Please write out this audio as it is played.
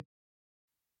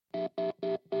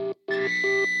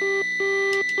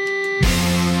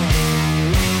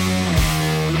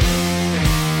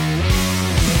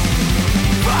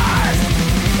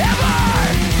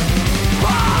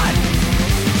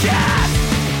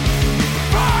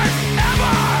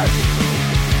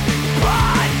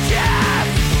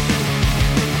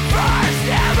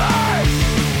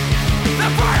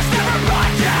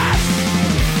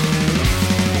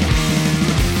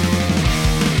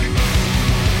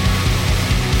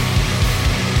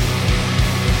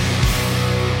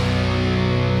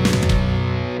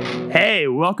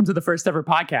welcome to the first ever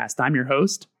podcast. I'm your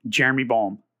host, Jeremy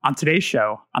Boehm. On today's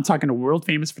show, I'm talking to world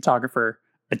famous photographer,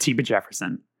 Atiba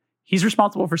Jefferson. He's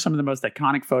responsible for some of the most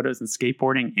iconic photos in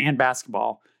skateboarding and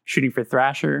basketball, shooting for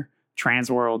Thrasher,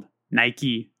 Transworld,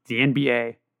 Nike, the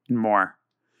NBA, and more.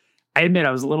 I admit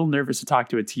I was a little nervous to talk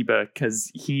to Atiba because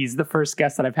he's the first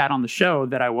guest that I've had on the show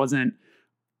that I wasn't,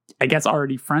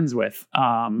 already friends with.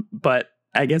 But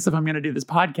I guess if I'm going to do this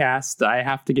podcast, I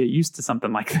have to get used to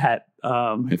something like that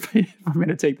if I'm going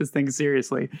to take this thing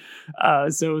seriously.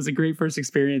 So it was a great first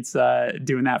experience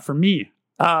doing that for me.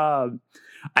 I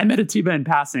met Atiba in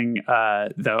passing,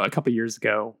 though, a couple years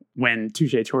ago when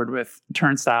Touche toured with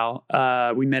Turnstile.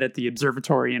 We met at the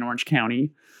Observatory in Orange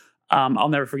County. I'll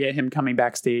never forget him coming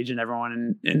backstage and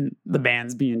everyone in the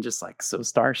bands being just like so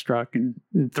starstruck and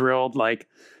thrilled. Like,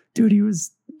 dude, he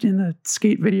was in the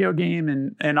skate video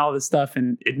game and all this stuff.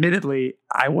 And admittedly,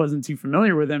 I wasn't too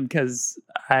familiar with him because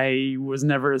I was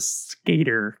never a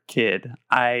skater kid.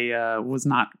 I was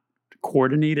not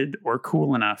coordinated or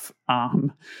cool enough.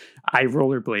 I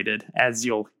rollerbladed, as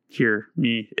you'll hear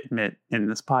me admit in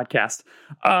this podcast.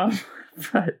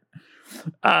 But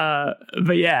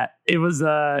yeah, it was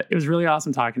really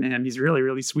awesome talking to him. He's really,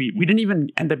 really sweet. We didn't even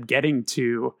end up getting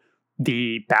to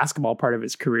the basketball part of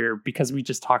his career because we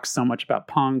just talked so much about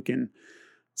punk and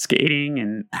skating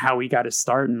and how he got his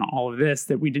start and all of this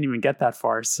that we didn't even get that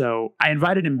far. So I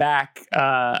invited him back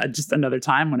just another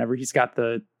time whenever he's got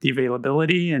the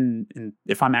availability and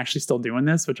if I'm actually still doing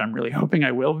this, which I'm really hoping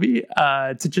I will be,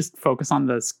 to just focus on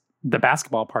the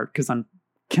basketball part because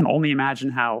can only imagine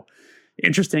how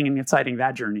interesting and exciting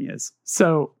that journey is.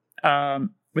 So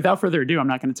without further ado, I'm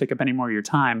not going to take up any more of your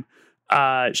time.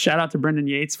 Shout out to Brendan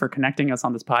Yates for connecting us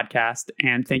on this podcast.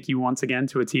 And thank you once again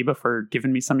to Atiba for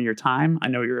giving me some of your time. I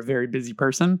know you're a very busy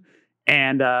person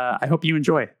and I hope you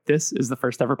enjoy. This is the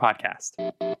first ever podcast.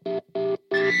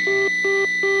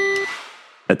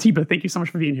 Atiba, thank you so much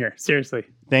for being here. Seriously.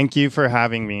 Thank you for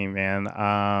having me, man.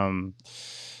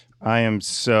 I am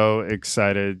so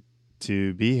excited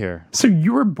to be here. So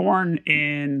you were born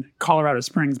in Colorado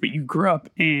Springs, but you grew up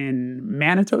in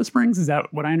Manitou Springs. Is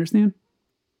that what I understand?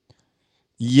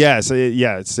 Yes,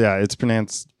 it's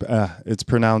pronounced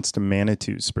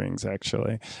Manitou Springs,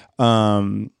 actually.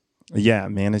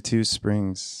 Manitou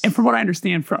Springs. And from what I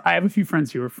understand, I have a few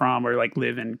friends who are from or like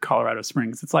live in Colorado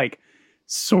Springs. It's like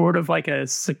sort of like a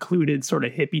secluded sort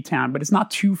of hippie town, but it's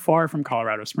not too far from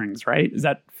Colorado Springs, right? Is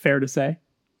that fair to say?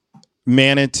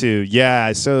 Manitou,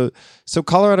 yeah. So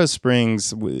Colorado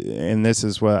Springs, and this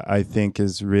is what I think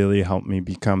has really helped me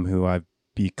become who I've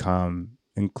become.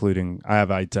 Including, I have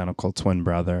an identical twin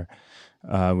brother,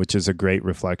 which is a great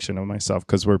reflection of myself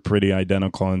because we're pretty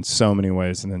identical in so many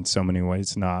ways and in so many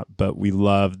ways not. But we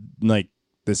love like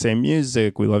the same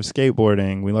music. We love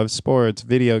skateboarding. We love sports,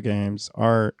 video games,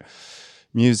 art,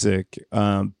 music.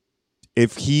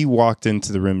 If he walked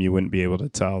into the room, you wouldn't be able to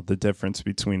tell the difference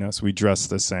between us. We dress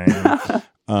the same.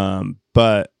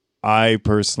 But I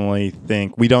personally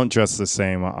think we don't dress the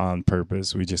same on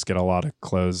purpose. We just get a lot of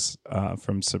clothes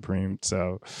from Supreme,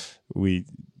 so we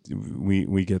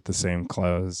get the same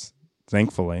clothes.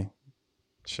 Thankfully,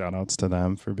 shout outs to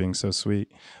them for being so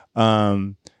sweet.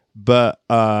 But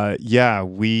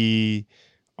we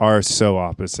are so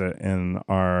opposite in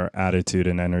our attitude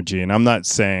and energy, and I'm not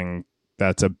saying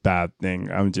that's a bad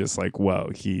thing. I'm just like, whoa,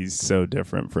 he's so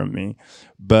different from me,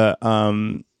 but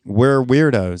we're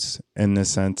weirdos in the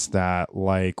sense that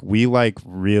like we like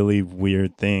really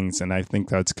weird things. And I think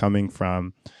that's coming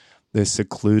from this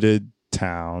secluded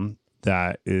town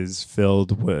that is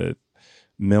filled with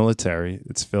military.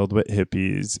 It's filled with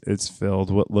hippies. It's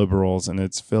filled with liberals and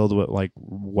it's filled with like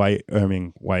white.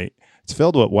 It's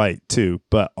filled with white too,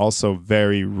 but also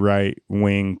very right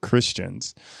wing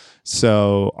Christians.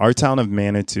 So our town of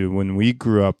Manitou, when we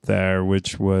grew up there,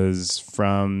 which was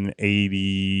from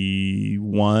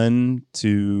 81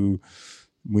 to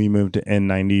we moved in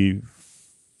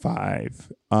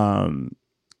 95,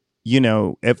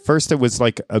 at first it was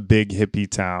like a big hippie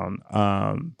town.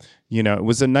 It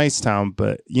was a nice town,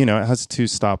 but, it has 2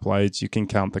 stoplights. You can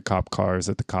count the cop cars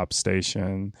at the cop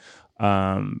station.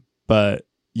 But,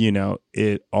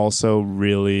 it also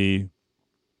really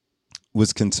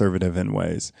was conservative in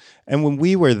ways. And when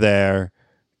we were there,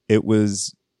 it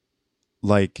was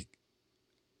like,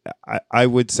 I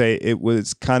would say it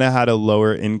was kind of had a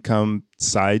lower income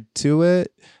side to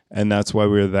it. And that's why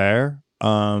we were there.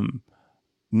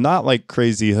 Not like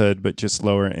crazy hood, but just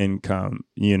lower income,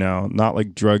 not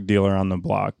like drug dealer on the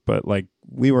block, but like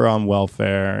we were on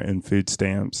welfare and food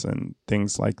stamps and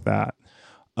things like that.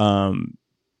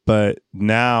 But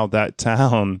now that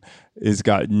town is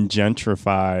gotten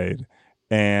gentrified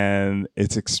and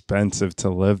it's expensive to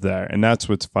live there. And that's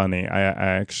what's funny. I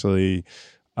actually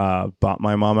bought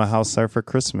my mom a house there for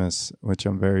Christmas, which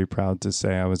I'm very proud to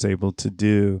say I was able to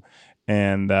do.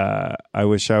 And I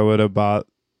wish I would have bought.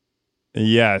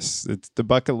 Yes, the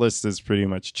bucket list is pretty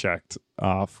much checked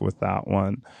off with that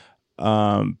one.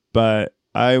 But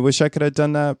I wish I could have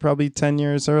done that probably 10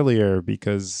 years earlier,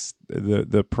 because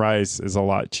the price is a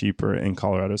lot cheaper in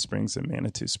Colorado Springs and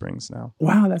Manitou Springs now.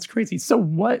 Wow, that's crazy. So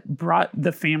what brought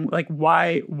the family, like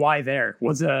why there?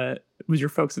 Was your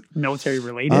folks military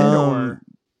related or?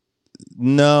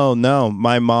 No.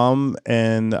 My mom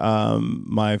and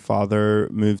my father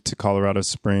moved to Colorado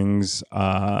Springs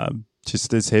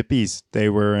just as hippies. They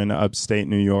were in upstate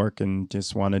New York and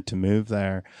just wanted to move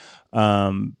there.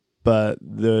 But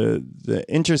the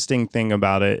interesting thing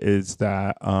about it is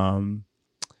that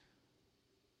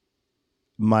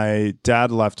my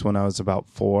dad left when I was about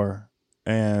 4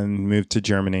 and moved to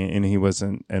Germany, and he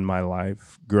wasn't in my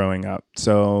life growing up.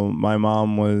 So my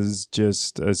mom was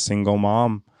just a single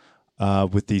mom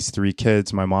with these 3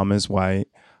 kids. My mom is white,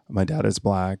 my dad is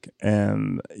black.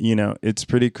 And, it's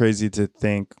pretty crazy to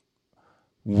think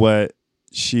what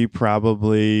she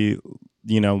probably,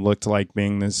 looked like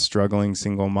being this struggling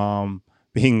single mom,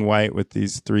 being white with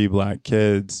these 3 black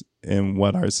kids, and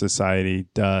what our society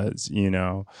does,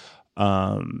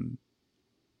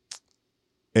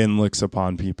 and looks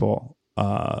upon people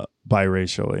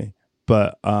biracially.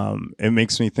 But it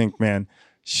makes me think, man,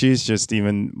 she's just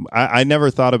even, I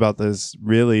never thought about this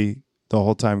really the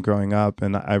whole time growing up.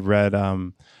 And I read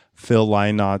Phil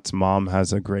Lynott's Mom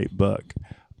Has a Great Book.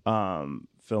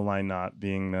 Phil Lynott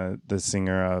being the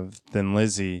singer of Thin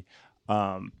Lizzy.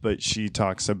 But she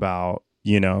talks about,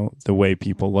 the way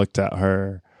people looked at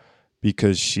her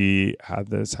because she had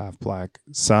this half black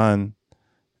son.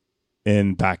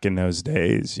 And back in those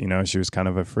days, she was kind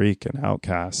of a freak and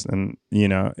outcast. And,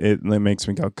 it makes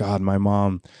me go, God, my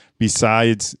mom,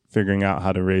 besides figuring out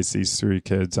how to raise these 3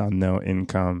 kids on no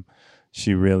income,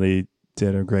 she really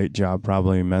did a great job,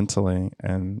 probably mentally.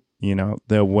 And,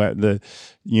 the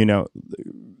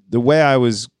way I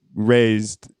was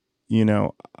raised,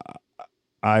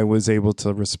 I was able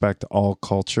to respect all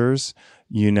cultures.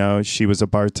 She was a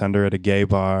bartender at a gay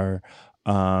bar.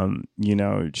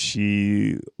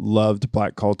 She loved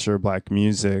Black culture, Black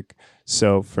music.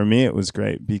 So for me, it was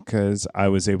great because I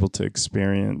was able to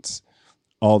experience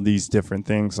all these different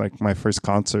things. Like my first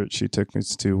concert she took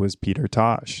us to was Peter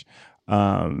Tosh,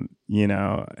 and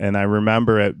I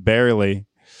remember it barely.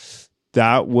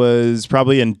 That was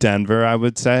probably in Denver, I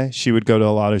would say. She would go to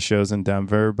a lot of shows in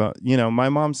Denver, but, my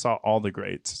mom saw all the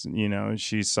greats.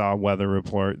 She saw Weather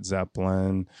Report,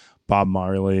 Zeppelin, Bob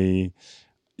Marley.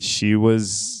 She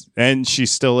was, and she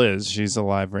still is. She's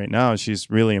alive right now. She's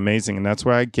really amazing. And that's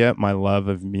where I get my love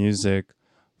of music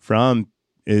from,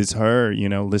 is her,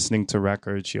 listening to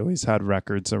records. She always had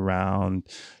records around.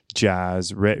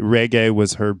 Jazz, reggae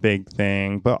was her big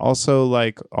thing, but also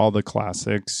like all the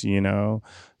classics,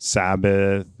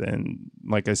 Sabbath, and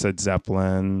like I said,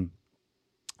 Zeppelin,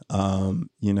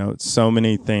 so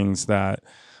many things that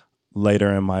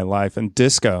later in my life. And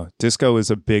disco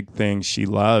is a big thing she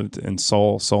loved, and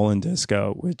soul and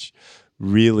disco, which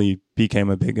really became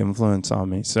a big influence on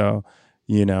me. So,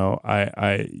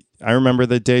 I remember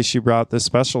the day she brought the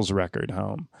Specials record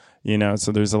home.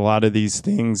 So there's a lot of these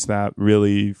things that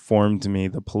really formed me,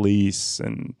 the Police,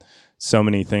 and so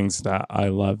many things that I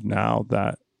love now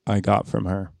that I got from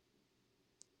her.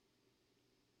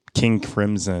 King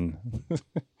Crimson.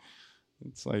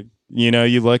 It's like,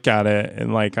 you look at it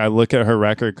and like, I look at her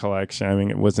record collection. I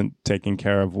mean, it wasn't taken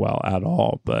care of well at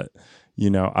all, but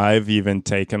I've even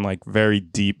taken like very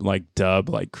deep, like dub,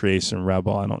 like Creation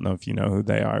Rebel. I don't know if you know who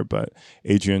they are, but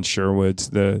Adrian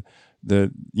Sherwood's the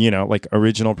like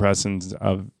original pressings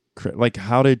of, like,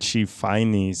 how did she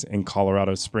find these in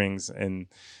Colorado Springs in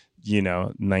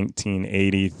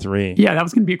 1983? Yeah, that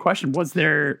was going to be a question. Was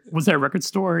there a record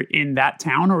store in that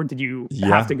town, or did you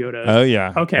have to go to? Oh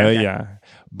yeah. Okay. Yeah.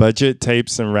 Budget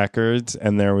Tapes and Records,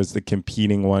 and there was the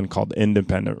competing one called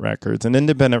Independent Records, and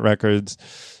Independent Records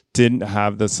didn't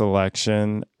have the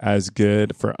selection as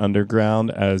good for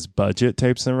underground as Budget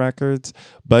Tapes and Records.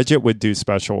 Budget would do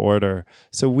special order.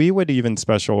 So we would even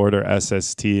special order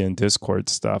SST and Discord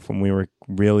stuff when we were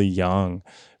really young.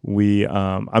 We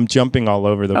I'm jumping all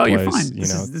over the place. You're fine.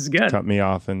 This is good. Cut me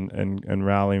off and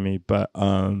rally me. But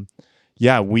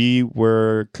yeah, we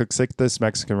were cooks at this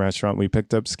Mexican restaurant. We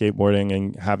picked up skateboarding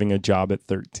and having a job at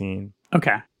 13.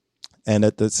 Okay. And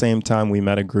at the same time, we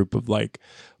met a group of like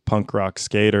punk rock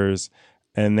skaters,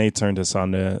 and they turned us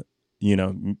on to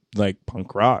like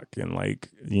punk rock and like,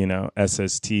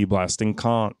 SST blasting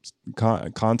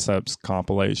concepts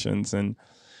compilations and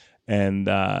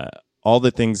all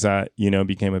the things that,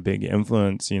 became a big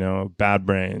influence, Bad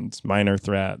Brains, Minor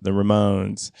Threat, the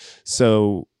Ramones.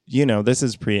 So, this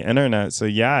is pre-internet. So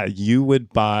yeah, you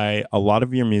would buy a lot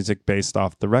of your music based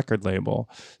off the record label.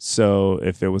 So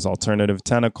if it was Alternative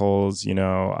Tentacles,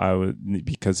 I would,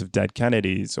 because of Dead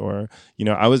Kennedys, or,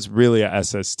 I was really a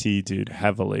SST dude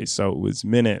heavily. So it was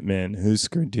Minutemen,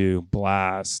 Husker Du,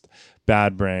 Blast,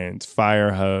 Bad Brains,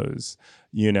 Fire Hose,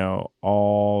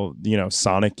 all,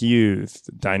 Sonic Youth,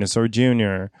 Dinosaur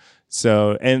Jr.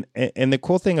 So, and the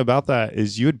cool thing about that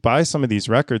is you would buy some of these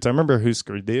records. I remember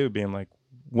Husker Du being like,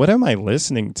 what am I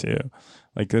listening to?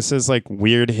 Like, this is like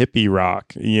weird hippie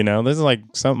rock, this is like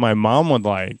something my mom would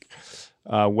like.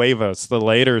 Huevos, the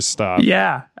later stuff.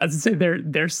 Yeah. As I say,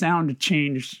 their sound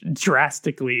changed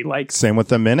drastically. Like, same with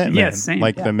the Minutemen. Yeah, same.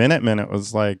 Like the Minutemen, it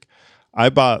was like, I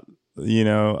bought,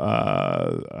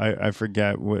 I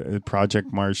forget what,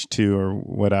 Project March 2 or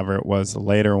whatever it was, the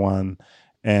later one.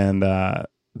 And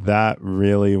that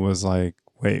really was like,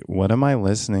 wait, what am I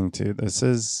listening to? This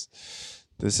is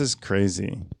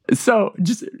crazy. So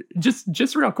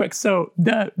just real quick. So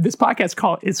this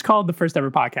podcast is called The First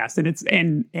Ever Podcast, and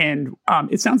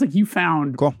it sounds like you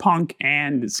found punk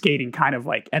and skating kind of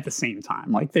like at the same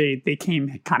time. Like they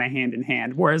came kind of hand in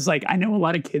hand. Whereas like I know a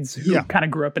lot of kids who kind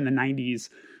of grew up in the 90s.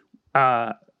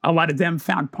 A lot of them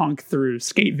found punk through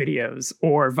skate videos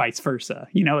or vice versa.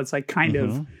 It's like kind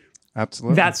of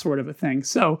absolutely that sort of a thing.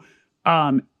 So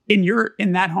in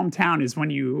that hometown is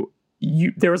when you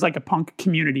there was like a punk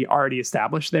community already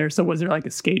established there. So was there like a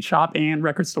skate shop and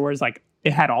record stores? Like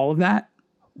it had all of that?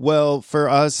 Well, for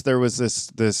us, there was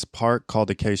this park called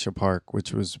Acacia Park,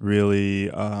 which was really,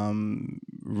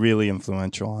 really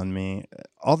influential on me.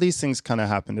 All these things kind of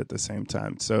happened at the same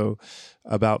time. So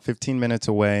about 15 minutes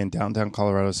away in downtown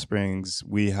Colorado Springs,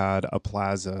 we had a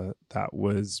plaza that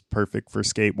was perfect for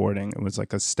skateboarding. It was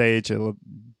like a stage.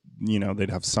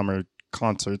 They'd have summer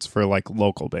concerts for like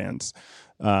local bands.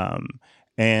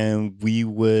 And we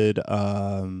would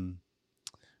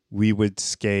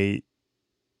skate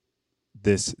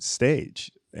this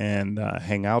stage and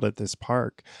hang out at this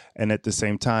park. And at the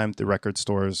same time, the record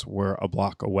stores were a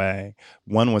block away.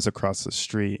 One was across the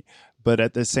street. But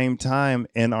at the same time,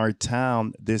 in our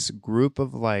town, this group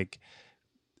of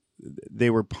they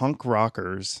were punk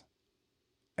rockers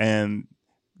and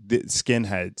the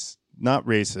skinheads, not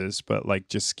racist, but like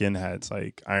just skinheads,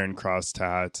 like Iron Cross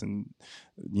tats and,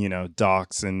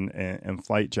 docks and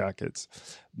flight jackets.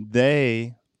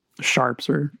 They Sharps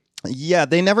or... Yeah,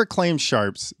 they never claimed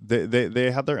Sharps.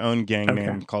 They had their own gang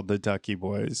name called the Ducky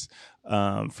Boys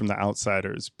from the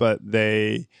Outsiders, but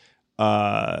they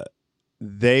were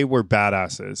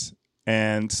badasses.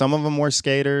 And some of them were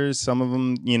skaters. Some of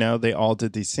them, they all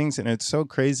did these things. And it's so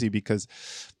crazy because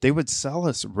they would sell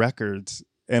us records.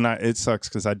 And it sucks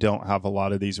because I don't have a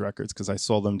lot of these records because I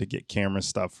sold them to get camera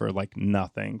stuff for like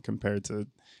nothing compared to,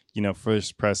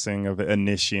 first pressing of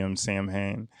Initium, Sam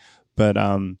Hain. But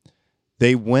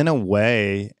they went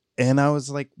away and I was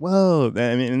like, whoa.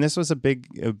 I mean, and this was a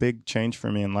big change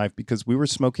for me in life because we were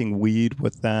smoking weed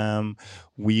with them.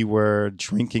 We were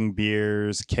drinking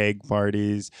beers, keg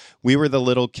parties. We were the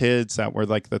little kids that were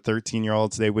like the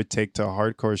 13-year-olds they would take to a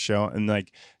hardcore show and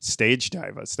like stage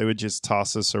dive us. They would just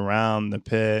toss us around the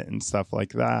pit and stuff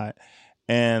like that.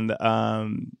 And,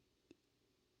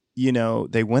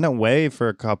 they went away for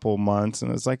a couple months and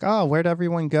it was like, oh, where'd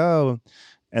everyone go?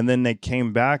 And then they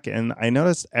came back and I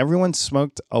noticed everyone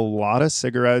smoked a lot of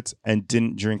cigarettes and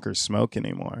didn't drink or smoke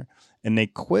anymore. And they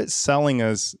quit selling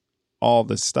us all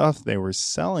the stuff they were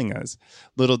selling us.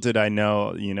 Little did I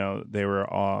know, they were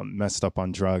all messed up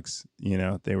on drugs.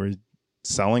 They were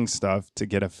selling stuff to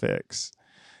get a fix.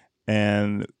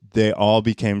 And they all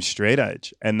became straight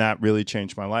edge. And that really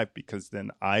changed my life because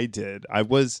then I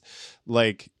was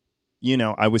like,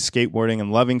 I was skateboarding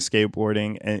and loving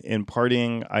skateboarding and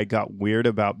partying. I got weird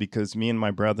about because me and my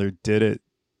brother did it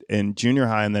in junior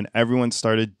high and then everyone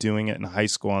started doing it in high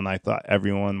school. And I thought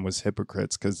everyone was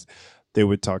hypocrites because they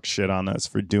would talk shit on us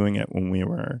for doing it when we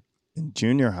were in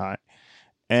junior high.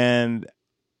 And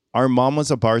our mom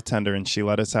was a bartender and she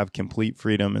let us have complete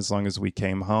freedom as long as we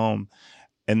came home.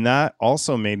 And that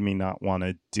also made me not want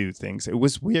to do things. It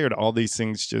was weird. All these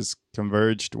things just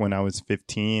converged when I was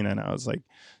 15 and I was like,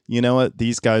 you know what?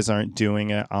 These guys aren't doing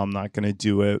it. I'm not going to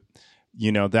do it.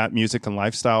 That music and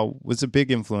lifestyle was a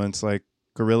big influence. Like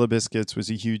Gorilla Biscuits was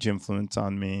a huge influence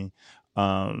on me.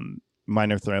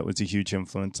 Minor Threat was a huge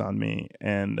influence on me.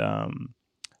 And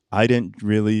I didn't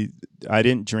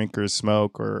drink or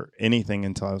smoke or anything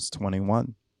until I was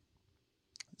 21.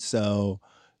 So,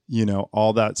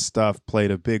 all that stuff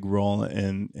played a big role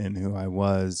in who I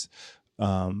was,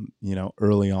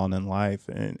 early on in life,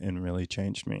 and really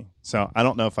changed me. So I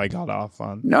don't know if I got off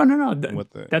on No.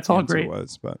 what the That's all answer great.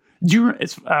 was, but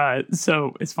It's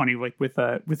so it's funny, like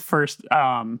with first,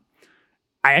 I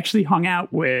actually hung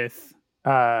out with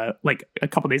like a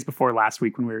couple days before last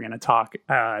week when we were going to talk.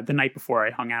 The night before,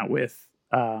 I hung out with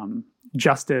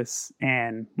Justice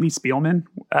and Lee Spielman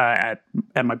at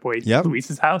my boy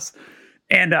Luis's house.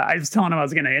 And I was telling him I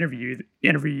was going to interview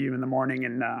you in the morning,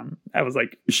 and I was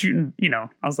like shooting, I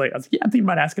was like, yeah, I'm thinking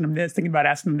about asking him this,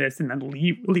 and then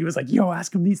Lee was like, yo,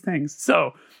 ask him these things.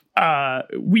 So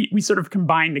we sort of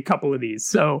combined a couple of these.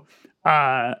 So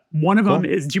one of them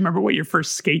is, do you remember what your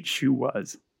first skate shoe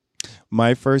was?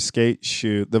 My first skate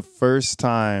shoe, the first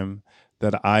time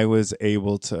that I was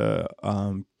able to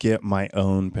get my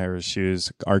own pair of shoes,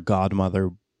 our godmother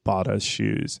bought us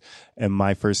shoes, and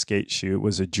my first skate shoe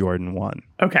was a Jordan 1.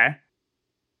 Okay.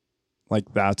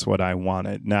 Like, that's what I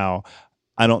wanted. Now,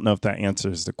 I don't know if that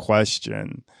answers the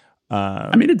question.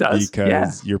 I mean, it does.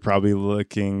 Because you're probably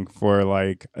looking for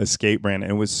like a skate brand.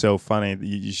 And it was so funny.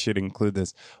 You should include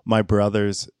this. My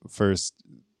brother's first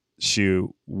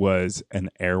shoe was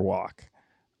an Airwalk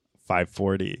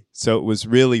 540. So it was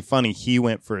really funny. He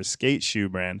went for a skate shoe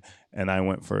brand, and I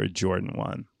went for a Jordan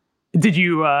 1. Did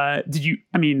you, I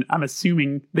mean, I'm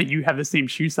assuming that you have the same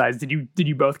shoe size. Did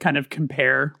you both kind of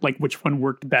compare like which one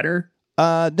worked better?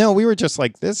 No, we were just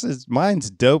like, mine's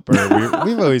doper.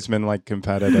 We've always been like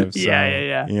competitive. So,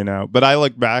 yeah. But I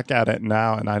look back at it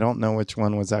now, and I don't know which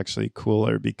one was actually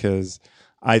cooler, because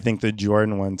I think the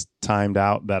Jordan one's timed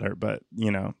out better, but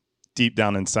deep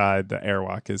down inside, the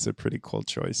Airwalk is a pretty cool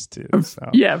choice too. So.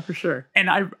 Yeah, for sure. And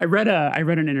I read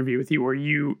an interview with you where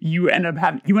you ended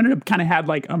up kind of had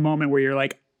like a moment where you're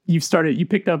like, you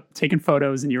picked up taking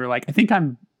photos, and you were like, I think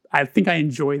I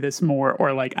enjoy this more,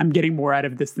 or like I'm getting more out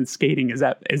of this than skating. Is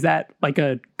that like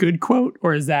a good quote,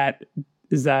 or is that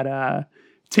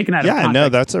taken out of context? Yeah, no,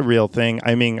 that's a real thing.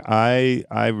 I mean, I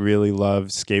really love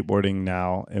skateboarding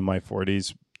now in my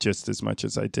 40s just as much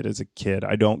as I did as a kid.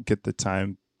 I don't get the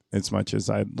time as much as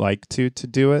I'd like to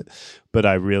do it, but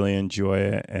I really enjoy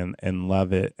it and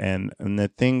love it. And the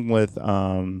thing with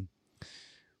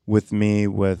me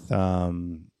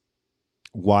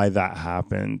why that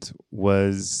happened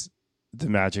was the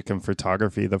magic in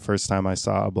photography. The first time I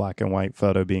saw a black and white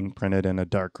photo being printed in a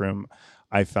darkroom,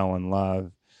 I fell in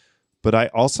love. But I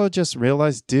also just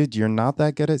realized, dude, you're not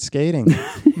that good at skating.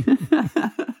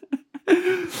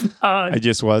 I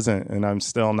just wasn't, and I'm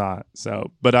still not.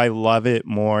 So, but I love it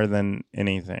more than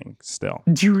anything still.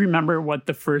 Do you remember what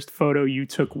the first photo you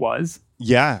took was?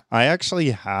 Yeah, I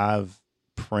actually have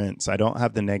prints. I don't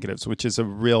have the negatives, which is a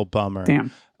real bummer.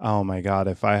 Damn. Oh my God.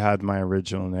 If I had my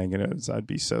original negatives, I'd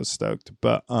be so stoked.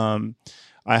 But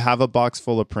I have a box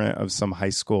full of print of some high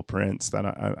school prints that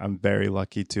I'm very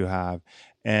lucky to have.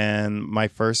 And my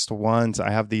first ones,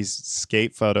 I have these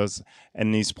skate photos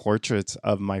and these portraits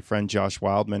of my friend Josh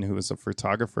Wildman, who was a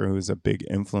photographer who was a big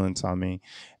influence on me.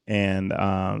 And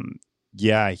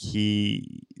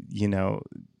he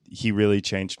really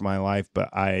changed my life. But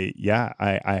I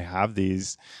have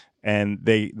these, and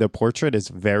the portrait is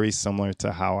very similar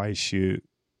to how I shoot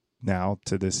now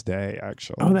to this day,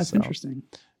 actually. Oh, that's interesting.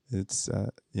 It's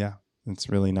it's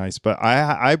really nice. But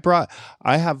I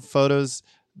have photos.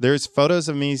 There's photos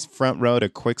of me front row at a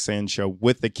quicksand show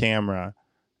with the camera,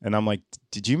 and I'm like,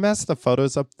 did you mess the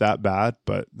photos up that bad?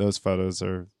 But those photos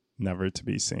are never to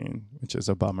be seen, which is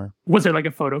a bummer. Was there like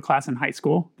a photo class in high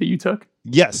school that you took?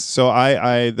 Yes. So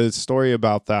the story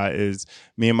about that is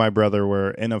me and my brother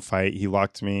were in a fight. He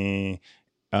locked me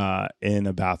in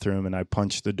a bathroom, and I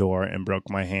punched the door and broke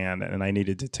my hand, and I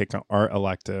needed to take an art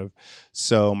elective.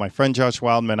 So my friend Josh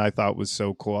Wildman, I thought was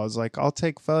so cool. I was like, I'll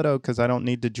take photo because I don't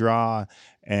need to draw.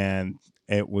 And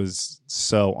it was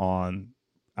so on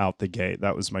out the gate.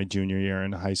 That was my junior year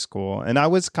in high school. And I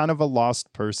was kind of a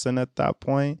lost person at that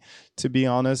point, to be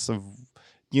honest.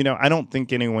 I don't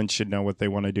think anyone should know what they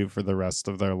want to do for the rest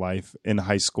of their life in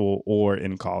high school or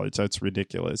in college. That's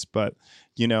ridiculous. But,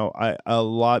 a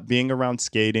lot being around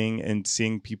skating and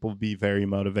seeing people be very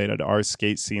motivated. Our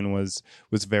skate scene was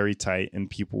very tight, and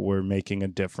people were making a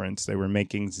difference. They were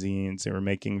making zines, they were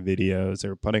making videos, they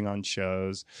were putting on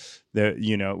shows.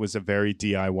 It was a very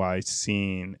DIY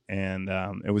scene, and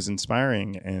it was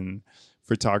inspiring. And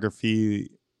photography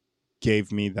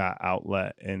gave me that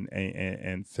outlet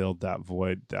and filled that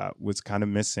void that was kind of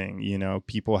missing.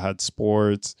 People had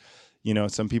sports,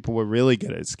 some people were really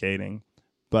good at skating,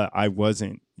 but I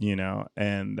wasn't,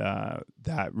 and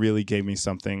that really gave me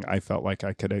something I felt like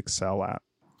I could excel at.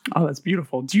 Oh, that's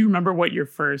beautiful. Do you remember what your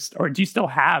first, or do you still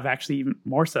have, actually even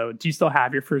more so, do you still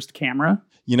have your first camera?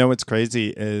 You know what's crazy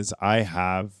is I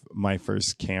have my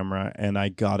first camera and I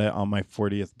got it on my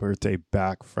 40th birthday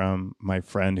back from my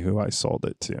friend who I sold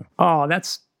it to. Oh,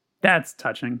 that's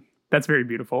touching. That's very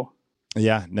beautiful.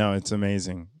 Yeah, no, it's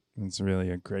amazing. It's really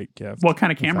a great gift. What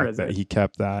kind of camera is it? He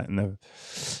kept that, and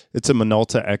it's a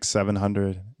Minolta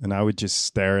X700, and I would just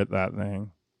stare at that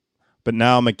thing. But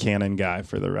now I'm a Canon guy,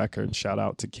 for the record. Shout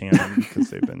out to Canon because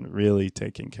they've been really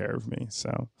taking care of me.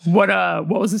 So what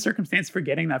was the circumstance for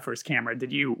getting that first camera?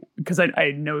 Did you, because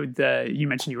I know that you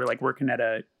mentioned you were like working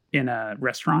in a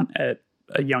restaurant at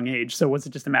a young age. So was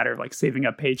it just a matter of like saving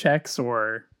up paychecks,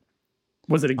 or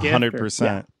was it a gift?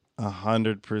 100%.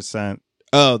 100%.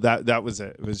 Oh, that was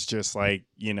it. It was just like,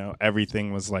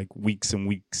 everything was like weeks and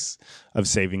weeks of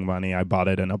saving money. I bought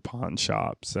it in a pawn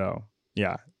shop. So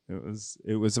yeah,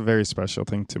 it was a very special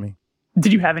thing to me.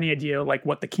 Did you have any idea like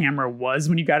what the camera was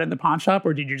when you got it in the pawn shop,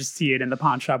 or did you just see it in the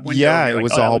pawn shop window? Yeah, it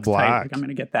was all black. Like, I'm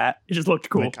gonna get that. It just looked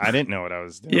cool. Like, I didn't know what I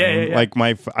was doing. Yeah. Like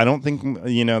I don't think,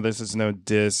 this is no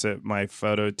diss at my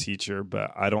photo teacher,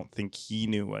 but I don't think he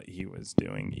knew what he was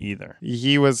doing either.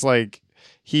 He was like,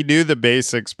 he knew the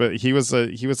basics, but he was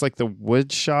like the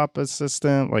wood shop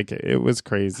assistant. Like, it was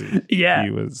crazy. Yeah, he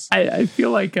was. I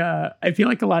feel like a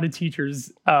lot of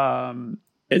teachers,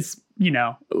 it's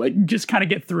like just kind of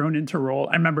get thrown into role.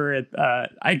 I remember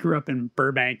I grew up in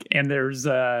Burbank, and there was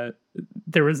a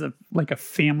like a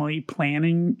family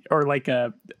planning, or like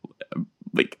a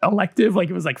elective, like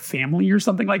it was like family or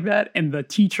something like that, and the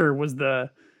teacher was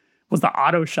the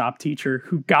auto shop teacher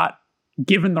who got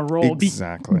given the role.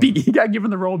 Exactly. He got given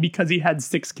the role because he had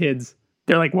 6 kids.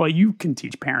 They're like, well, you can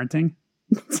teach parenting.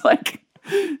 It's like,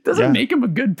 doesn't make him a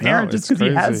good parent just because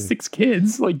he has 6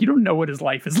 kids. Like, you don't know what his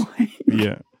life is like.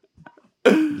 Yeah.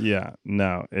 Yeah,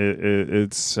 no,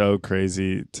 it's so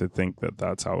crazy to think that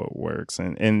that's how it works.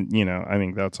 And I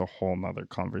mean, that's a whole nother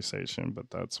conversation, but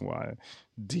that's why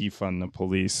defund the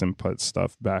police and put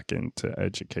stuff back into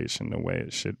education the way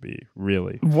it should be,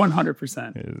 really.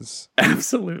 100% is.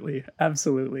 Absolutely.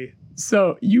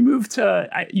 So you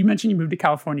mentioned you moved to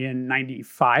California in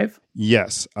 95?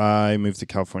 Yes, I moved to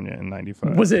California in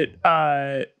 95. Was it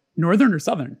northern or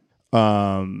southern?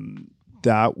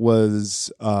 That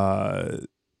was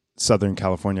Southern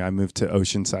California. I moved to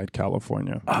Oceanside,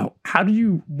 California. Oh,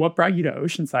 what brought you to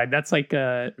Oceanside? That's like,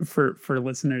 for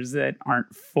listeners that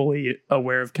aren't fully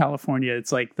aware of California,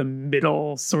 it's like the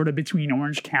middle, sort of between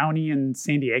Orange County and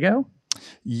San Diego?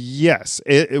 Yes.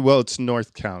 It's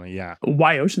North County, yeah.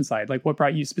 Why Oceanside? Like, what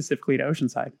brought you specifically to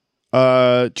Oceanside?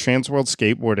 Transworld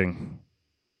skateboarding.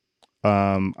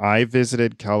 I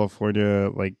visited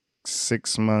California like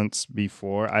 6 months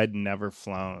before. I'd never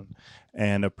flown,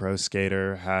 and a pro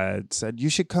skater had said, you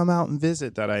should come out and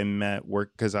visit, that I met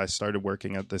because I started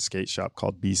working at this skate shop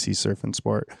called BC Surf and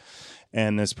Sport.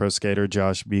 And this pro skater,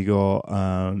 Josh Beagle,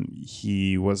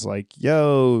 he was like,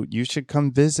 yo, you should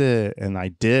come visit. And I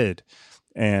did.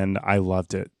 And I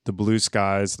loved it. The blue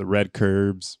skies, the red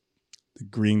curbs, the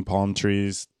green palm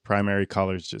trees, primary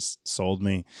colors just sold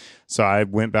me. So I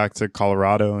went back to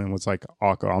Colorado and was like,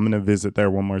 I'm going to visit there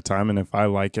one more time. And if I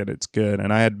like it, it's good.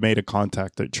 And I had made a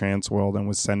contact at Transworld and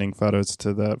was sending photos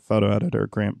to the photo editor,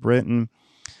 Grant Britton.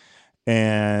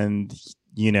 And,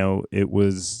 it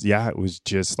was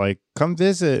just like, come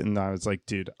visit. And I was like,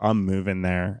 dude, I'm moving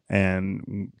there,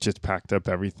 and just packed up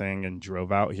everything and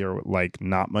drove out here with like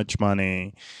not much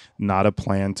money, not a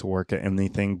plan to work at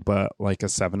anything but like a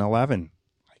 7-Eleven.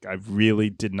 I really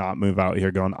did not move out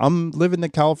here going, I'm living the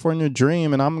California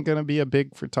dream and I'm going to be a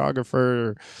big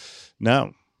photographer.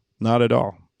 No, not at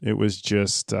all. It was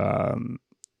just, I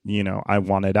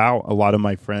wanted out. A lot of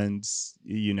my friends,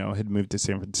 had moved to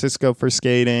San Francisco for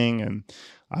skating, and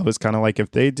I was kind of like,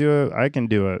 if they do it, I can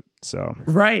do it. So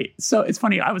right. So it's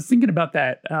funny. I was thinking about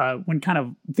that when kind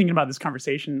of thinking about this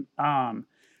conversation,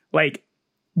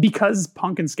 because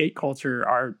punk and skate culture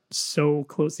are so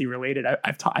closely related.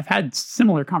 I've had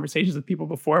similar conversations with people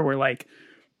before where, like,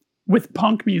 with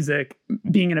punk music,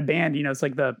 being in a band, it's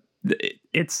like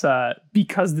it's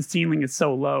because the ceiling is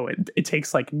so low, it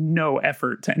takes like no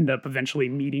effort to end up eventually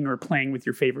meeting or playing with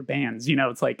your favorite bands.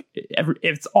 It's like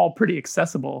it's all pretty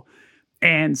accessible.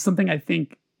 And something I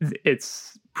think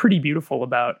it's pretty beautiful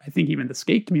about, I think, even the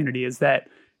skate community, is that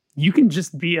you can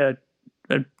just be a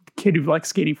kid who likes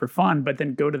skating for fun, but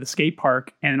then go to the skate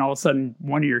park and all of a sudden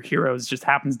one of your heroes just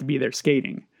happens to be there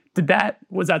skating.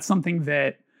 Was that something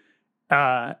that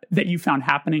you found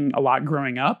happening a lot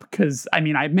growing up? Because I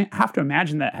mean, I have to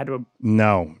imagine that had to.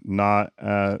 No, not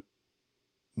at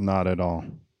all.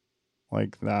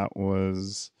 Like, that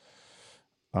was,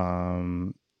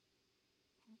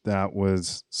 that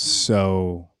was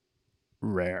so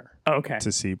rare Okay.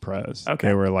 to see pros. Okay.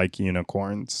 They were like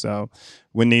unicorns. So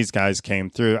when these guys came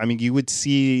through, I mean, you would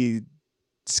see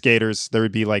skaters, there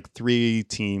would be like 3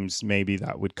 teams maybe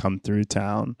that would come through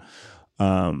town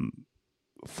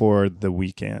for the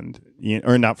weekend,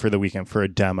 or not for the weekend, for a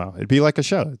demo. It'd be like a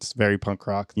show. It's very punk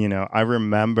rock. I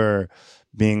remember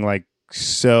being like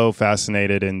so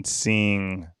fascinated and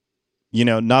seeing,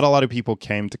 not a lot of people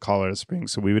came to Colorado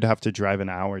Springs, so we would have to drive an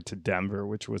hour to Denver,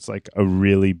 which was like a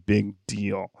really big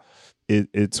deal.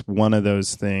 It's one of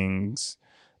those things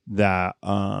that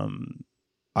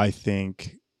I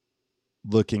think,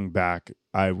 looking back,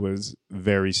 I was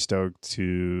very stoked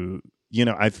to,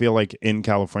 I feel like in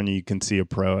California, you can see a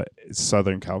pro,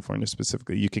 Southern California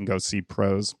specifically, you can go see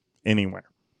pros anywhere,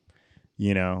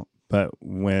 but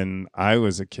when I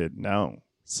was a kid, no.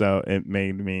 So it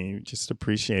made me just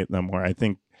appreciate them more. I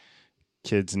think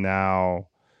kids now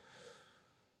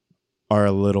are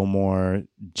a little more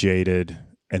jaded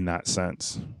in that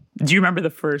sense. Do you remember the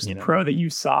first pro that you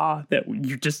saw that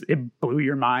it blew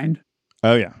your mind?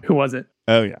 Oh, yeah. Who was it?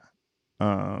 Oh, yeah.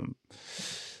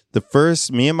 The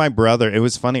first, me and my brother, it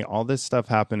was funny. All this stuff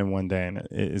happened in one day, and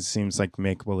it seems like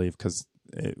make-believe because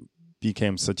it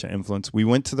became such an influence. We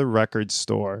went to the record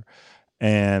store,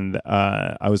 and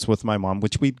I was with my mom,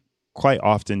 which we quite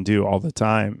often do all the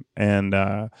time. And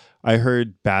I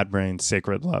heard Bad Brains'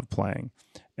 Sacred Love playing.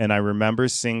 And I remember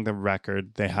seeing the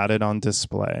record. They had it on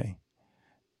display.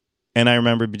 And I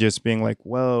remember just being like,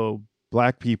 whoa,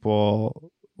 Black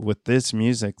people with this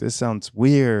music, this sounds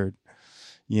weird.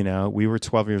 We were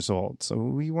 12 years old, so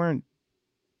we weren't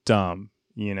dumb,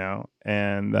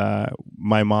 and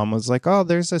my mom was like, oh,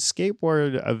 there's a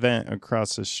skateboard event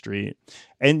across the street.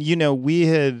 And, we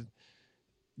had,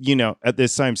 at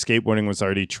this time, skateboarding was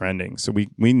already trending. So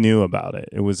we knew about it.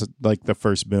 It was like the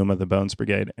first boom of the Bones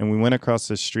Brigade. And we went across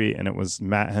the street, and it was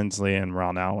Matt Hensley and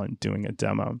Ron Allen doing a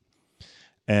demo.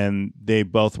 And they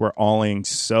both were alling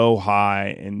so high,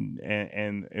 and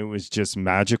it was just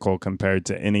magical compared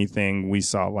to anything we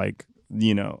saw, like,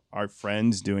 our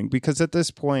friends doing. Because at this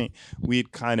point,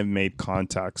 we'd kind of made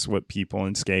contacts with people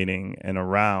in skating and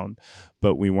around,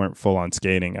 but we weren't full on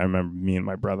skating. I remember me and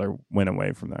my brother went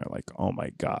away from there like, oh my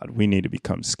God, we need to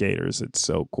become skaters. It's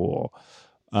so cool.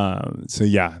 So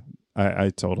yeah,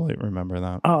 I totally remember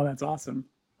that. Oh, that's awesome.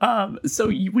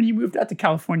 So when you moved out to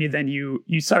California, then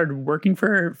you started working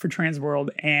for Transworld,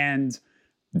 and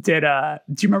do you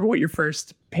remember what your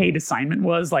first paid assignment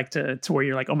was, like to where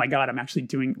you're like, oh my God, I'm actually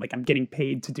doing, like, I'm getting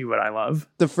paid to do what I love?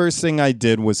 The first thing I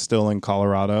did was still in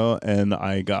Colorado, and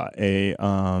I got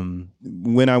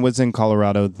when I was in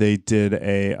Colorado, they did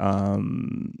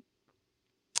an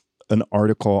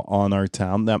article on our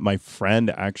town that my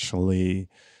friend actually,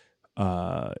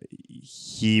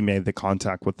 he made the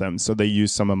contact with them. So they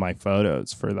used some of my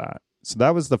photos for that. So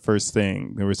that was the first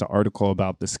thing. There was an article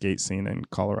about the skate scene in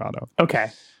Colorado.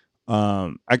 Okay.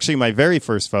 Actually, my very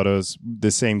first photos,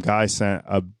 the same guy sent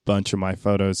a bunch of my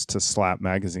photos to Slap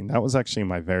magazine. That was actually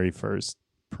my very first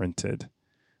printed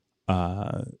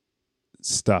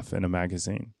stuff in a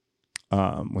magazine.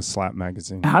 Was Slap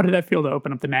magazine. How did that feel to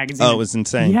open up the magazine? Oh, it was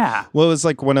insane. Yeah. Well, it was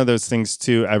like one of those things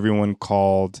too. Everyone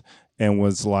called and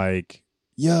was like,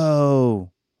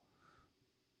 yo,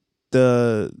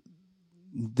 the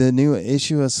new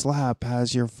issue of Slap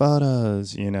has your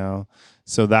photos,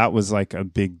 So that was like a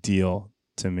big deal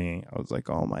to me. I was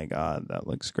like, oh my God, that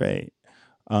looks great.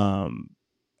 And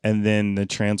then the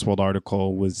Transworld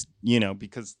article was,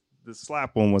 because the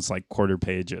Slap one was like quarter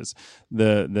pages.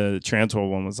 The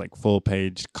Transworld one was like full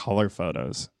page color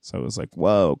photos. So it was like,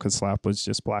 whoa, because Slap was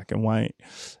just black and white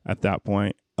at that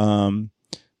point.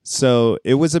 So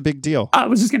it was a big deal. I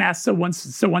was just going to ask, so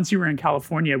once you were in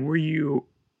California, were you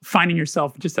finding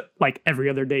yourself just like every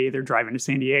other day either driving to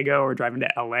San Diego or driving to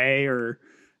LA, or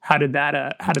how did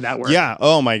that work? Yeah.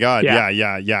 Oh my God.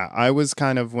 Yeah. I was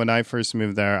kind of, when I first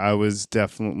moved there, I was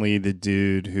definitely the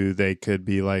dude who they could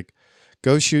be like,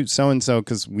 go shoot so-and-so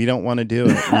because we don't want to do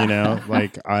it,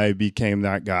 like I became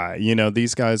that guy.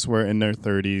 These guys were in their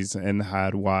 30s and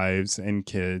had wives and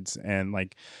kids, and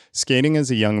like skating is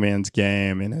a young man's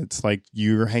game, and it's like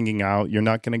you're hanging out, you're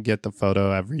not going to get the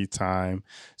photo every time.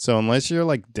 So unless you're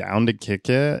like down to kick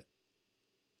it,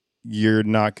 you're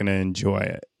not going to enjoy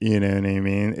it. You know what I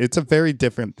mean? It's a very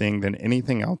different thing than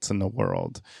anything else in the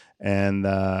world. And,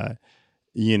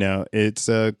 it's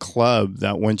a club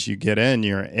that once you get in,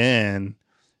 you're in,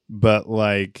 but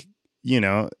like,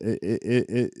 that's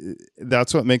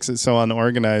what makes it so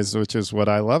unorganized, which is what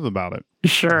I love about it.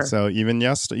 Sure. So even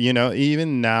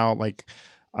even now, like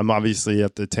I'm obviously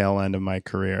at the tail end of my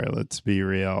career, let's be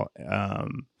real.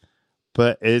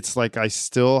 but it's like I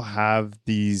still have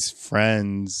these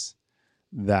friends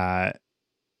that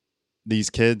these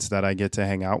kids that I get to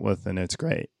hang out with, and it's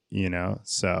great, you know.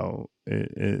 So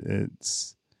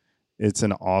it's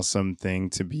an awesome thing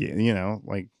to be, you know,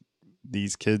 like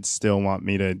these kids still want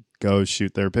me to go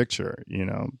shoot their picture, you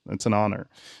know. It's an honor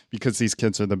because these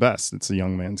kids are the best. It's a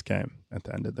young man's game at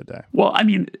the end of the day. Well, I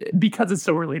mean, because it's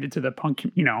so related to the punk,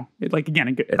 you know, like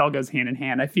again, it all goes hand in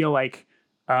hand. I feel like,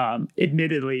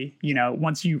 admittedly, you know,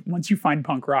 once you find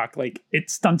punk rock, like it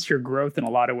stunts your growth in a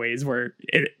lot of ways. Where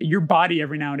your body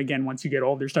every now and again, once you get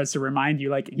older, starts to remind you,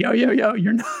 like, yo,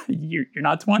 you're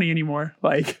not 20 anymore.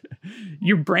 Like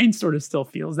your brain sort of still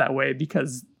feels that way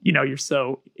because you know you're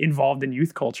so involved in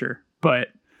youth culture. But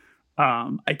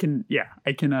I can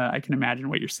imagine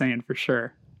what you're saying for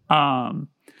sure.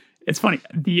 It's funny.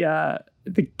 The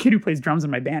kid who plays drums in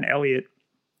my band, Elliot,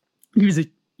 he was a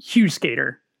huge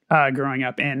skater growing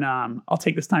up, and I'll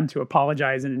take this time to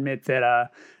apologize and admit that I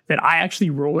actually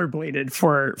rollerbladed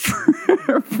for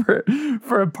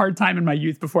a part time in my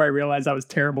youth before I realized I was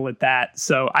terrible at that.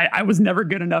 So I was never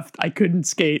good enough. I couldn't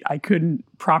skate. I couldn't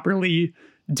properly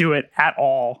do it at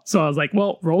all. So I was like,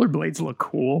 well, rollerblades look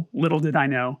cool. Little did I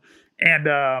know.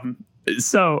 And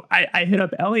so I hit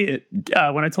up Elliot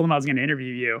when I told him I was going to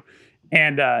interview you.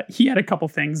 And he had a couple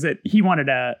things that he wanted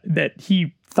that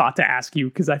he thought to ask you,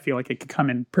 because I feel like it could come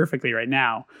in perfectly right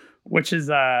now, which is,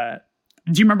 do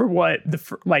you remember what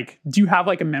do you have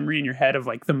like a memory in your head of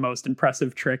like the most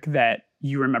impressive trick that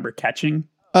you remember catching?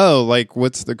 Oh, like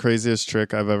what's the craziest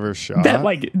trick I've ever shot? That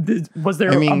like, was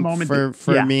there a moment?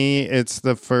 For me, it's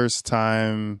the first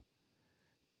time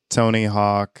Tony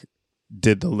Hawk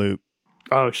did the loop.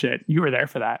 Oh shit. You were there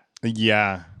for that.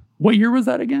 Yeah. What year was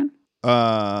that again?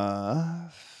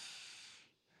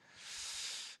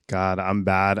 God, I'm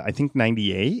bad. I think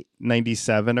 98,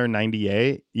 97 or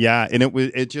 98. Yeah. And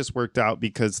it just worked out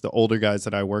because the older guys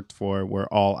that I worked for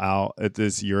were all out at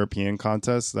this European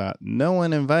contest that no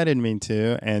one invited me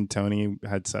to. And Tony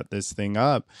had set this thing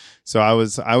up. So I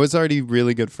was already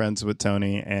really good friends with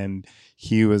Tony, and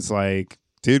he was like,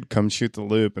 dude, come shoot the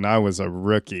loop. And I was a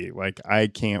rookie. Like, I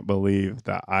can't believe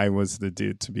that I was the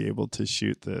dude to be able to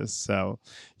shoot this. So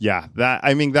yeah,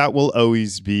 that will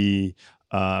always be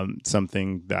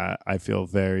something that I feel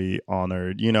very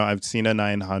honored. You know, I've seen a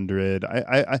 900.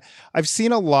 I've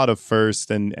seen a lot of first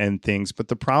and things, but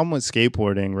the problem with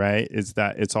skateboarding, right, is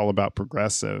that it's all about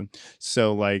progressive.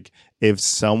 So like if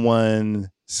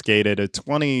someone skated a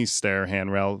 20 stair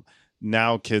handrail,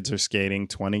 now kids are skating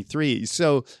 23.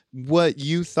 So what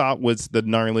you thought was the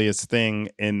gnarliest thing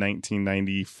in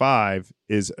 1995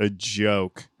 is a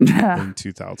joke in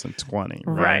 2020.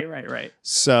 Right.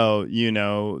 So, you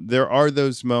know, there are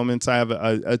those moments. I have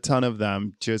a ton of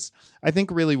them. Just, I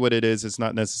think really what it is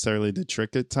not necessarily the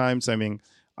trick at times. I mean,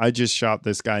 I just shot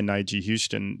this guy, Nigel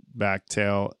Houston,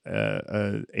 backtail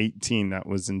 18. That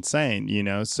was insane, you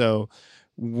know? So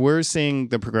we're seeing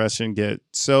the progression get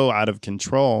so out of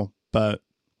control. But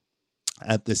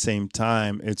at the same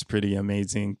time, it's pretty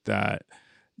amazing that,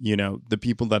 you know, the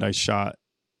people that I shot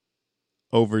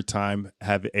over time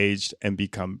have aged and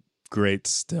become great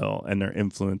still, and their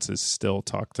influences still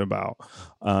talked about.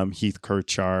 Heath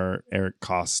Kirchar, Eric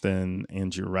Costin,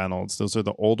 Andrew Reynolds. Those are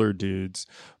the older dudes.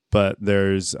 But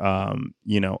there's,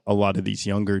 you know, a lot of these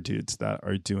younger dudes that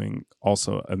are doing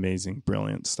also amazing,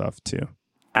 brilliant stuff too.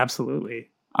 Absolutely.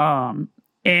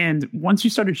 And once you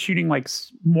started shooting like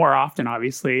more often,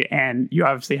 obviously, and you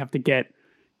obviously have to get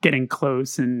in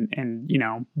close and you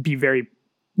know be very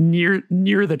near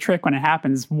the trick when it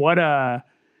happens.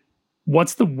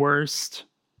 What's the worst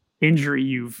injury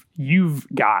you've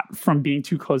got from being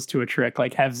too close to a trick?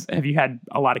 Like have you had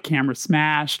a lot of cameras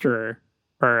smashed or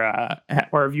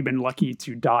have you been lucky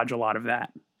to dodge a lot of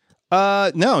that?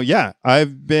 No, yeah,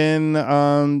 I've been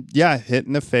hit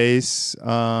in the face.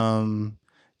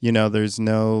 You know, there's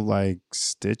no like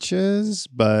stitches,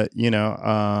 but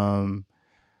I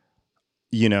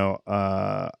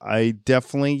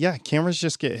definitely, cameras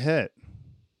just get hit,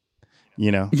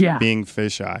 you know, being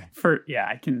fisheye.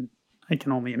 I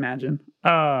can only imagine.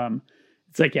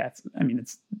 It's like,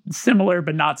 it's similar,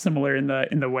 but not similar in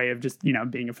the way of just, you know,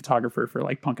 being a photographer for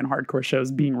like punk and hardcore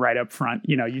shows, being right up front,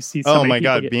 you know, you see. So many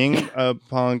people being a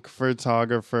punk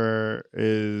photographer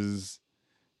is,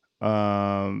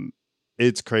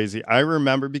 it's crazy. I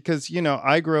remember because, you know,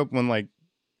 I grew up when like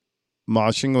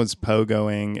moshing was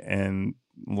pogoing and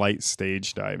light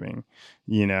stage diving,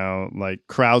 you know, like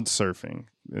crowd surfing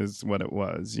is what it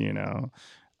was, you know.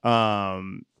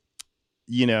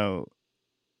 You know,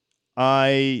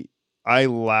 I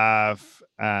laugh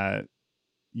at,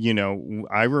 you know,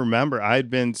 I remember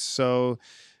I'd been so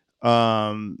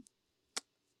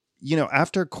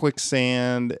after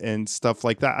Quicksand and stuff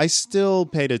like that, I still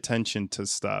paid attention to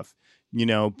stuff,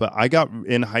 but I got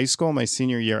in high school, my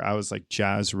senior year, I was like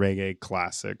jazz, reggae,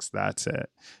 classics. That's it.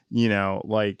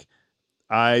 Like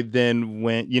I then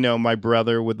went, my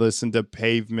brother would listen to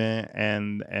Pavement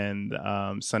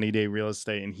and Sunny Day Real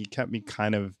Estate, and he kept me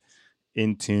kind of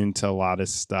in tune to a lot of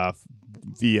stuff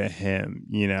via him,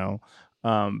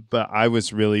 but I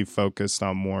was really focused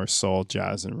on more soul,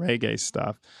 jazz, and reggae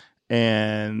stuff.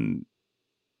 And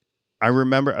I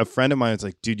remember a friend of mine was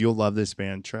like, dude, you'll love this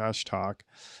band, Trash Talk,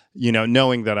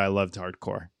 knowing that I loved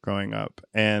hardcore growing up.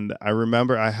 And I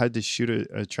remember I had to shoot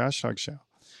a Trash Talk show.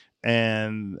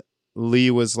 And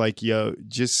Lee was like, yo,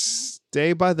 just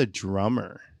stay by the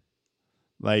drummer.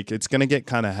 Like, it's going to get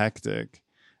kind of hectic.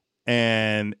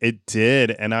 And it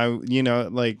did. And I,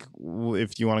 like,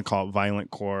 if you want to call it violent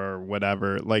core or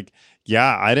whatever, like,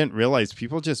 yeah, I didn't realize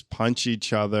people just punch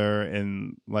each other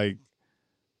and like,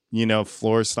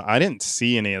 floor stuff. I didn't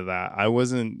see any of that. I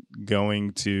wasn't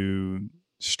going to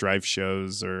strife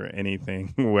shows or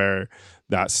anything where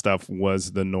that stuff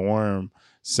was the norm.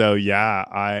 So yeah,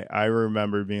 I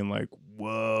remember being like,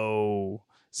 whoa.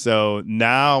 So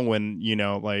now when,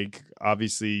 like,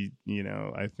 obviously,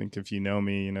 I think if you know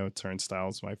me, Turnstile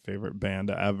is my favorite band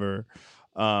ever.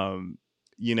 Going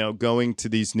to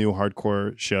these new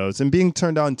hardcore shows and being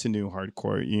turned on to new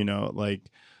hardcore, like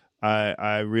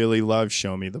I really love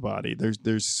Show Me the Body.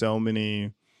 There's so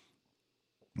many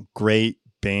great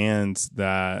bands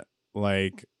that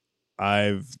like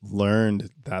I've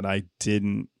learned that I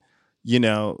didn't,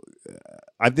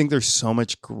 I think there's so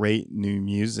much great new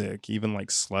music, even like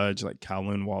sludge, like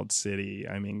Kowloon Walled City.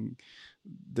 I mean,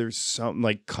 there's something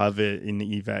like Covet and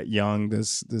Yvette Young,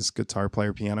 this guitar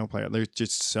player, piano player. There's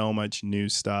just so much new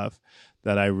stuff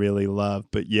that I really love.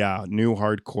 But yeah, new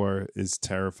hardcore is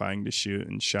terrifying to shoot,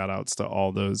 and shout outs to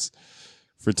all those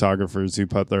photographers who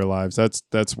put their lives.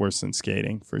 That's worse than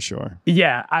skating for sure.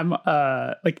 Yeah, I'm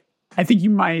like, I think you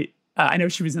might, I know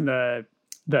she was in the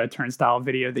Turnstile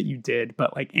video that you did,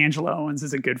 but like Angela Owens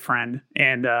is a good friend,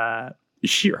 and her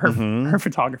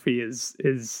photography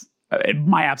is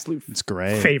my absolute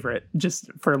favorite, just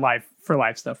for live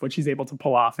stuff, what she's able to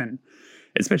pull off, and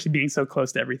especially being so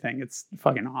close to everything. It's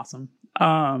fucking awesome.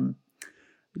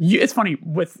 It's funny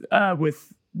with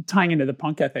tying into the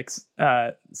punk ethics,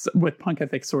 with punk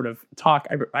ethics sort of talk.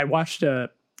 I watched a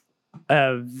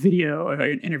video,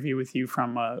 an interview with you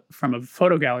from a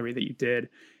photo gallery that you did.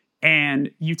 And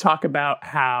you talk about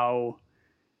how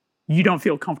you don't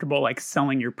feel comfortable like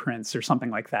selling your prints or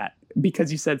something like that,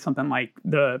 because you said something like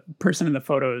the person in the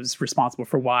photo is responsible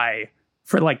for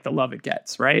like the love it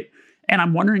gets, right? And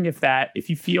I'm wondering if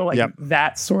you feel like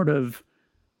that sort of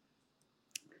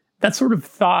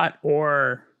thought,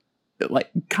 or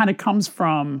like kind of comes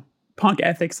from punk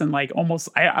ethics, and like almost,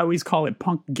 I always call it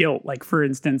punk guilt. Like, for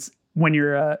instance, when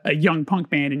you're a young punk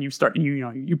band and you start and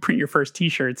you print your first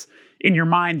t-shirts, in your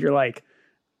mind you're like,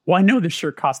 well, I know this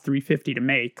shirt costs $3.50 to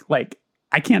make, like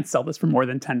I can't sell this for more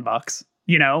than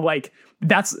 $10, like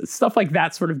that's stuff like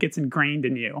that sort of gets ingrained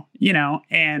in you,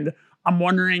 and I'm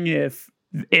wondering if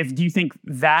do you think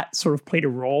that sort of played a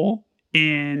role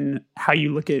in how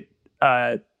you look at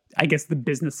I guess the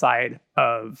business side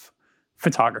of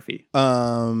photography?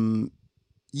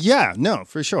 Yeah, no,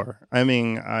 for sure. I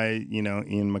mean,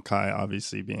 Ian MacKaye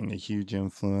obviously being a huge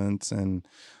influence, and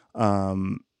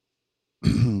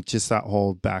just that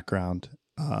whole background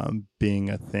being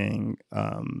a thing,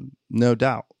 no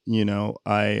doubt.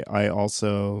 I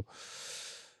also,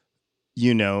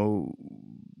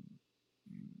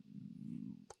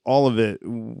 all of it,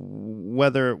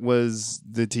 whether it was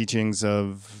the teachings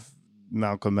of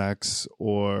Malcolm X,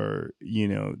 or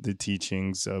the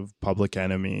teachings of Public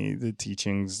Enemy, the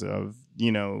teachings of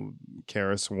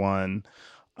KRS One,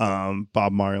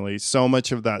 Bob Marley, so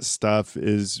much of that stuff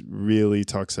is really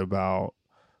talks about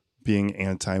being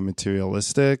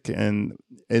anti-materialistic. And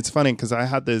it's funny because I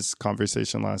had this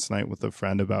conversation last night with a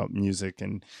friend about music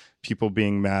and people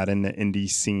being mad in the indie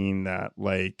scene that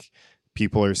like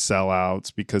people are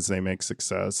sellouts because they make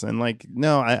success. And like,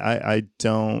 no, I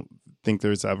don't think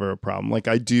there's ever a problem. Like,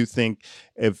 I do think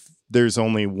if there's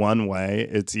only one way,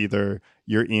 it's either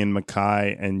you're Ian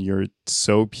MacKaye and you're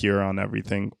so pure on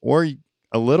everything, or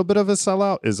a little bit of a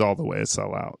sellout is all the way a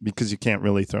sellout, because you can't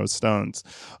really throw stones.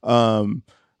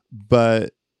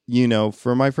 But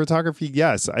for my photography,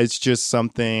 yes, it's just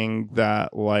something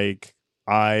that like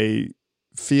I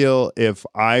feel if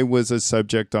I was a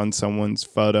subject on someone's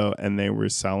photo and they were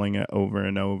selling it over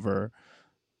and over,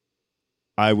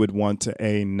 I would want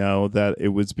to know that it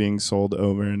was being sold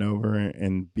over and over,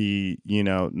 and B,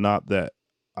 not that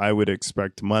I would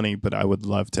expect money, but I would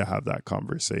love to have that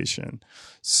conversation.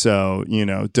 So,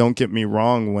 don't get me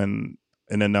wrong, when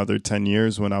in another 10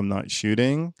 years when I'm not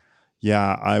shooting,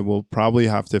 yeah, I will probably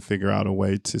have to figure out a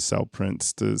way to sell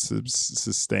prints to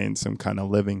sustain some kind of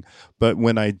living. But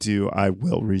when I do, I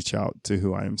will reach out to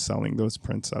who I am selling those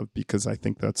prints of, because I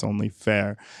think that's only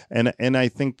fair. And I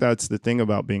think that's the thing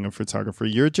about being a photographer.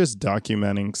 You're just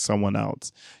documenting someone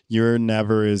else. You're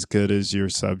never as good as your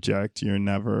subject. You're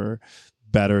never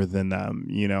better than them.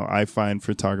 I find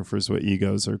photographers with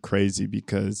egos are crazy,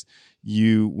 because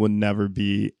you would never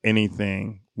be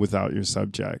anything without your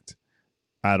subject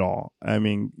at all. I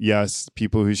mean, yes,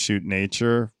 people who shoot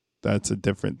nature, that's a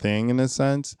different thing in a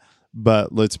sense.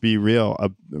 But let's be real.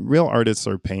 Real artists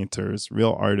are painters.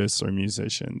 Real artists are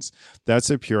musicians. That's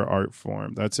a pure art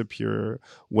form. That's a pure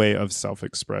way of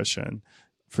self-expression.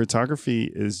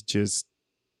 Photography is just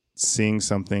seeing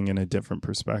something in a different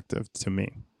perspective to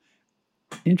me.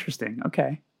 Interesting.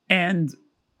 Okay. And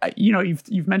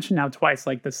you've mentioned now twice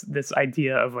like this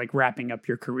idea of like wrapping up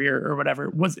your career or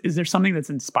whatever. Is there something that's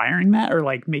inspiring that, or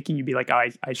like making you be like, oh,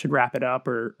 I should wrap it up,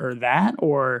 or that,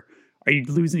 or are you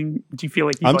losing? Do you feel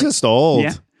like I'm just old?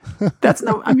 Yeah. That's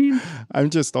no. I mean,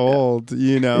 I'm just old.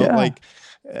 Yeah. Like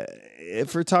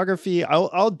photography.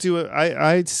 I'll do it.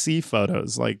 I see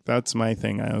photos. Like that's my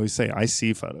thing. I always say I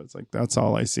see photos. Like that's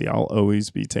all I see. I'll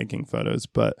always be taking photos.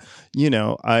 But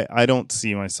I don't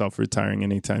see myself retiring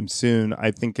anytime soon. I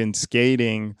think in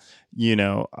skating,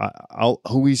 I'll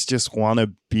always just want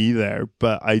to be there.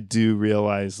 But I do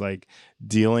realize like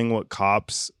dealing with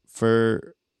cops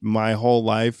for my whole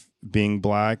life, being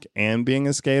black and being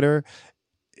a skater,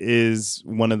 is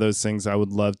one of those things I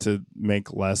would love to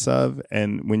make less of.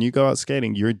 And when you go out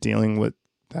skating, you're dealing with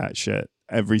that shit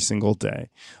every single day.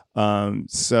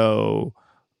 So,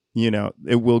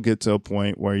 it will get to a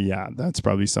point where, yeah, that's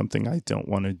probably something I don't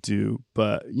want to do.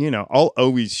 But, I'll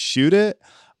always shoot it.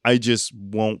 I just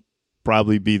won't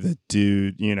probably be the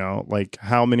dude, like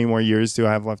how many more years do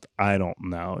I have left? I don't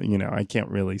know. I can't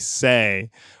really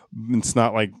say. It's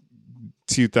not like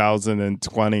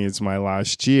 2020 is my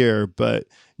last year, but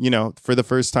for the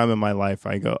first time in my life,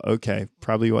 I go, okay,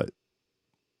 probably a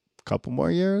couple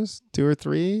more years, 2 or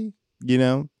 3,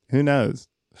 who knows?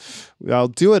 I'll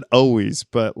do it always,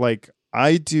 but like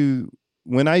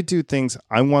when I do things,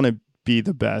 I want to be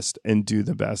the best and do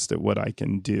the best at what I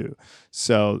can do.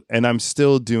 So, and I'm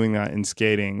still doing that in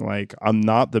skating. Like I'm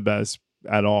not the best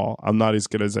at all. I'm not as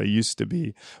good as I used to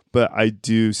be, but I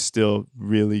do still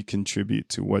really contribute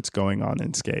to what's going on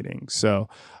in skating. So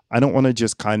I don't want to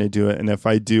just kind of do it. And if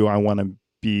I do, I want to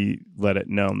let it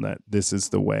known that this is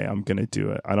the way I'm going to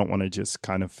do it. I don't want to just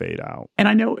kind of fade out. And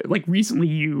I know like recently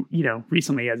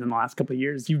recently as in the last couple of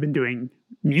years, you've been doing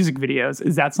music videos.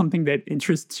 Is that something that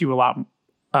interests you a lot?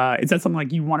 Is that something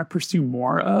like you want to pursue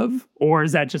more of? Or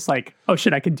is that just like, oh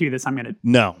shit, I could do this. I'm going to.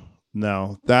 No,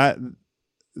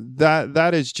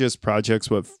 that is just projects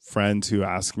with friends who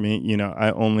ask me.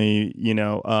 I only,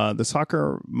 the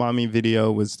Soccer Mommy video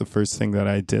was the first thing that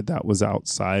I did that was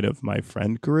outside of my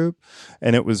friend group.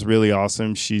 And it was really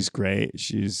awesome. She's great.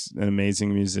 She's an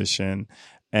amazing musician.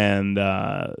 And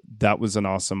that was an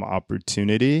awesome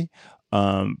opportunity.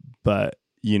 But,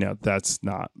 that's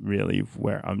not really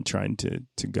where I'm trying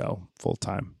to go full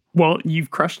time. Well,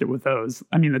 you've crushed it with those.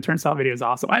 I mean, the Turnstile video is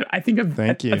awesome.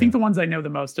 Thank you. I think the ones I know the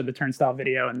most are the Turnstile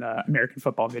video and the American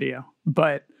football video.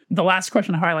 But the last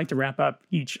question, how I like to wrap up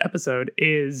each episode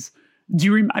is,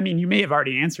 you may have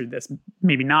already answered this,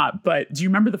 maybe not, but do you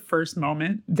remember the first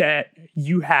moment that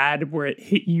you had where it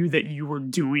hit you that you were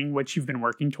doing what you've been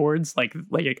working towards?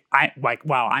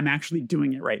 Wow, I'm actually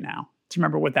doing it right now. Do you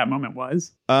remember what that moment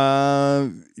was?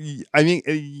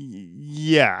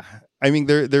 Yeah. I mean,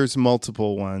 there's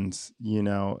multiple ones,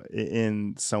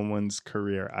 in someone's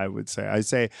career, I would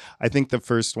say. I think the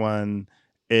first one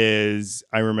is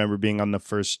I remember being on the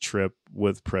first trip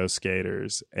with pro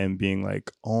skaters and being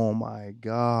like, oh my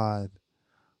God,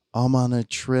 I'm on a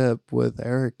trip with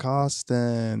Eric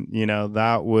Costin.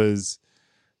 That was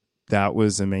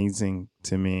amazing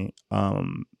to me.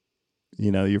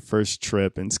 Your first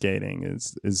trip in skating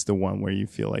is the one where you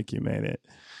feel like you made it.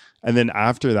 And then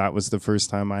after that was the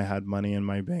first time I had money in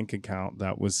my bank account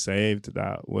that was saved.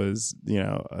 That was,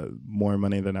 more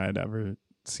money than I'd ever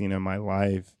seen in my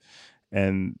life.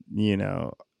 And,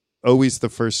 always the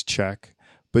first check.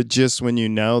 But just when you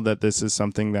know that this is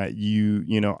something that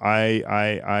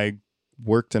I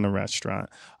worked in a restaurant,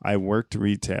 I worked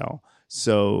retail.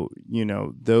 So,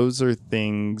 those are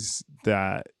things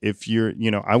that if you're,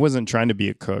 I wasn't trying to be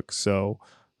a cook. So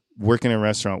working in a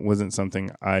restaurant wasn't something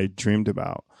I dreamed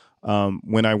about.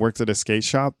 When I worked at a skate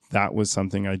shop, that was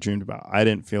something I dreamed about. I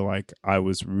didn't feel like I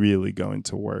was really going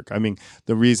to work. I mean,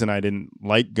 the reason I didn't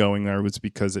like going there was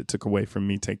because it took away from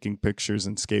me taking pictures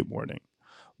and skateboarding.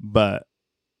 But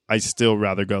I still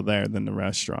rather go there than the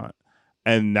restaurant.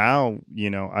 And now,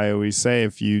 I always say,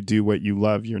 if you do what you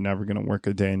love, you're never going to work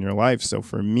a day in your life. So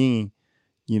for me,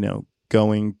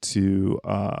 going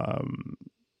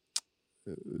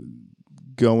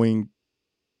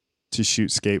to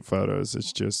shoot skate photos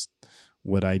is just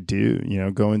what I do.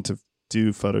 Going to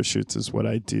do photo shoots is what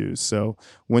I do. So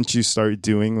once you start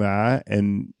doing that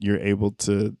and you're able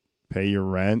to pay your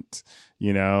rent,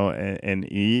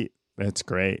 and eat, that's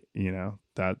great.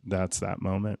 That's that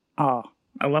moment. Oh,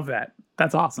 I love that.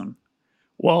 That's awesome.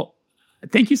 Well,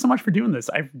 thank you so much for doing this.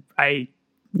 I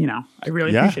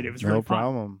really appreciate it. It was really fun.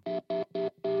 No problem.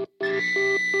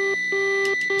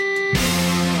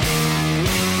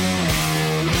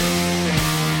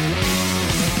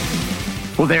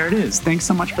 Well, there it is. Thanks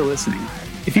so much for listening.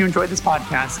 If you enjoyed this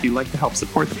podcast and you'd like to help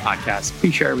support the podcast,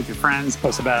 please share it with your friends,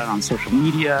 post about it on social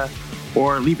media,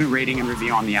 or leave a rating and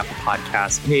review on the Apple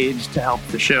Podcast page to help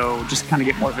the show just kind of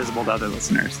get more visible to other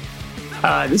listeners.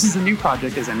 This is a new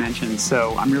project, as I mentioned,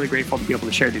 so I'm really grateful to be able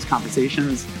to share these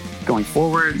conversations going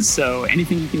forward. So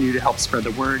anything you can do to help spread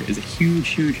the word is a huge,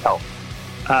 huge help.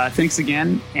 Thanks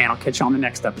again, and I'll catch you on the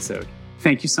next episode.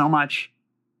 Thank you so much.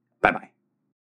 Bye-bye.